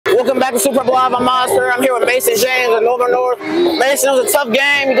Welcome back to Super Live. I'm Monster. I'm here with Mason James of Northern North. Mason, it was a tough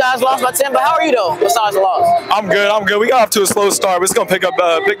game. You guys lost by 10, but how are you though, besides the loss? I'm good. We got off to a slow start, but it's going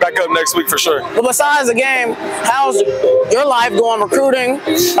to pick back up next week for sure. But besides the game, how's your life going recruiting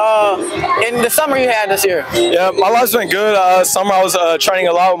in the summer you had this year? Yeah, my life's been good. Summer I was training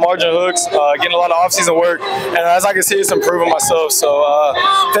a lot with margin hooks, getting a lot of off-season work, and as I can see, it's improving myself. So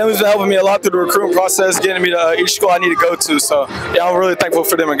family's been helping me a lot through the recruiting process, getting me to each school I need to go to. So yeah, I'm really thankful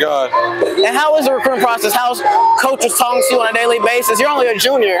for them and God. And how is the recruiting process? How's coaches talking to you on a daily basis? You're only a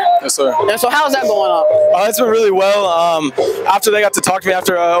junior. Yes, sir. And so how's that going on? It's been really well. After they got to talk to me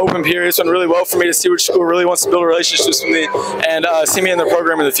after open period, it's been really well for me to see which school really wants to build relationships with me and see me in their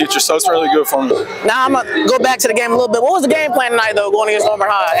program in the future. So it's been really good for me. Now I'm going to go back to the game a little bit. What was the game plan tonight, though, going against Northern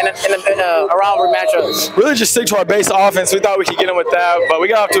High in a rivalry matchup? Really just stick to our base offense. We thought we could get them with that, but we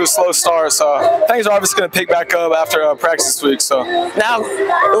got off to a slow start. So things are obviously going to pick back up after practice this week. So now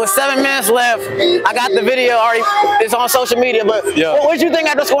it was 7 minutes left. I got the video already. It's on social media. But yeah. What did you think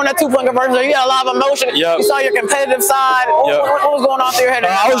after scoring that 2-point conversion? You got a lot of emotion. Yep. You saw your competitive side. What was going on through your head?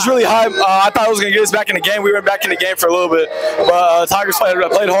 I was really hyped. I thought I was going to get us back in the game. We went back in the game for a little bit, but Tigers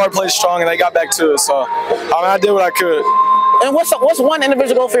played hard, played strong, and they got back to us. So I did what I could. And what's one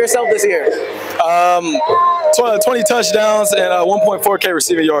individual goal for yourself this year? 20 touchdowns and 1.4K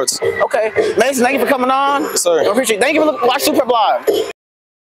receiving yards. Okay. Mason, thank you for coming on. Yes, sir. I appreciate it. Thank you for watching Super Live.